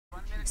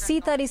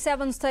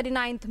C37's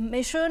 39th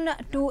mission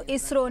to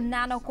ISRO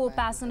Nano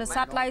passenger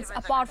satellites,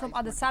 apart from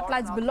other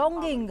satellites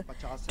belonging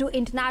to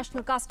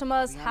international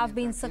customers, have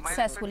been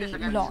successfully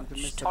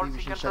launched.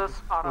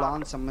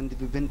 उड़ान संबंधी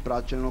विभिन्न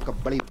प्राचीनों का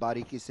बड़ी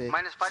बारीकी से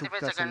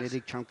सूक्ष्मता से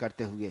निरीक्षण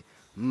करते हुए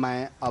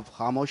मैं अब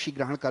खामोशी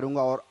ग्रहण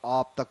करूंगा और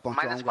आप तक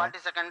पहुंचाऊंगा।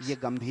 ये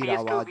गंभीर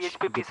आवाज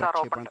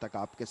प्रक्षेपण तक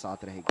आपके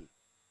साथ रहेगी।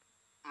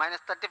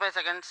 -35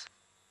 seconds.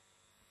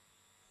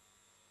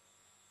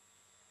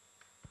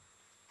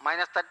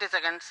 -30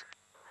 seconds.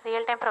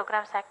 Real-time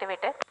programs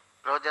activated.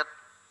 Roger.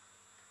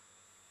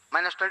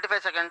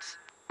 -25 seconds.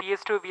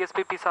 PS2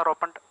 VSP Ps are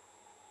opened.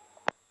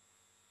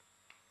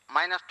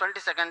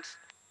 -20 seconds.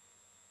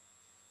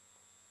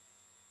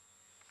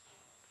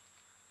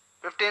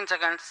 15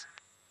 seconds.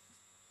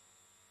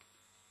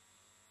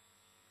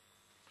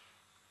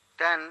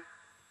 10,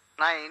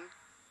 9,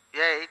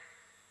 8,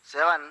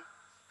 7,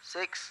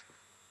 6,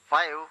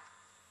 5,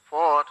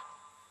 4,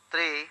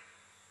 3,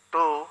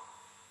 2,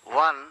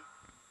 1,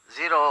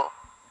 0,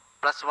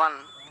 +1,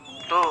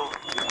 2,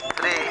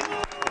 3,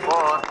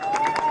 4,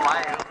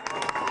 5,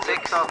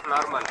 6 of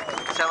normal.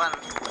 7,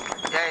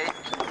 8,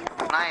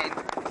 9,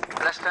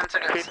 +10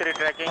 seconds. P3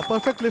 tracking. A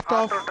perfect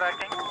liftoff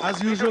Tracking.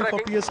 as usual for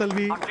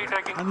PSLV,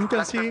 Tracking. and you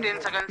can see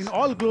 15 seconds. in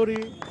all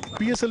glory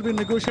PSLV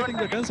negotiating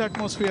the dense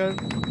atmosphere,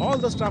 all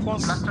the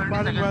strap-ons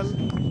firing well.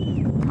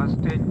 First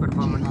stage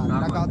performance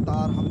normal.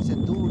 लगातार हमसे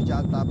दूर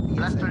जाता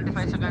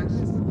 +25 seconds.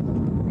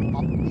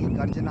 अपनी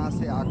गर्जना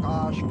से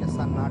आकाश के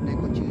सन्नाटे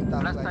को चीरता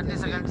हुआ +30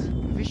 जैसे seconds.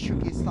 विश्व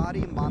की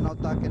सारी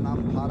मानवता के नाम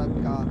भारत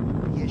का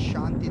ये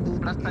शांति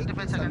दूत एक ही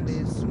 +35 seconds.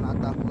 संदेश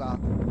सुनाता हुआ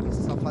कि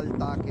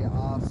सफलता के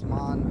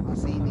आसमान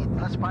असीमित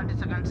हैं। +40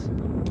 seconds.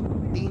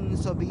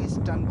 320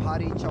 टन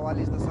भारी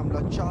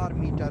 44.4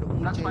 मीटर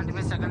ऊंचे +25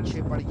 इस seconds.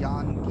 प्रक्षेपण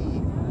यान की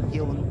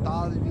ये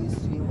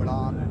 39वीं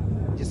उड़ान,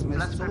 जिसमें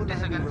 +50 16वीं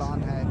seconds. उड़ान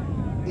है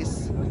इस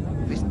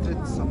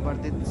विस्तृत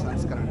संवर्धित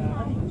संस्करण।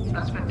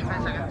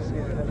 +55 seconds.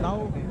 Now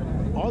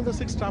all the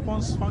 6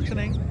 strap-ons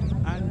functioning,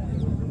 and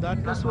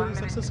that Plus will 1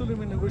 minute. successfully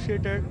be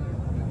negotiated.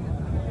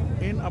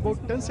 In about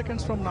 10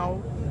 seconds from now,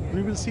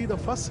 we will see the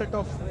first set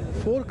of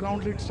 4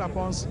 ground lead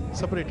strap-ons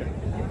separated.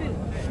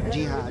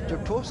 जी हाँ, जो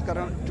ठोस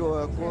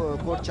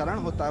coat चरण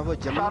होता है वो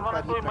जमीन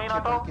पर ही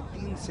प्रक्षेपण के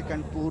 3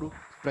 सेकंड पूर्व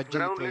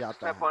प्रज्वलित हो Ground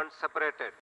जाता है। strap-on separated.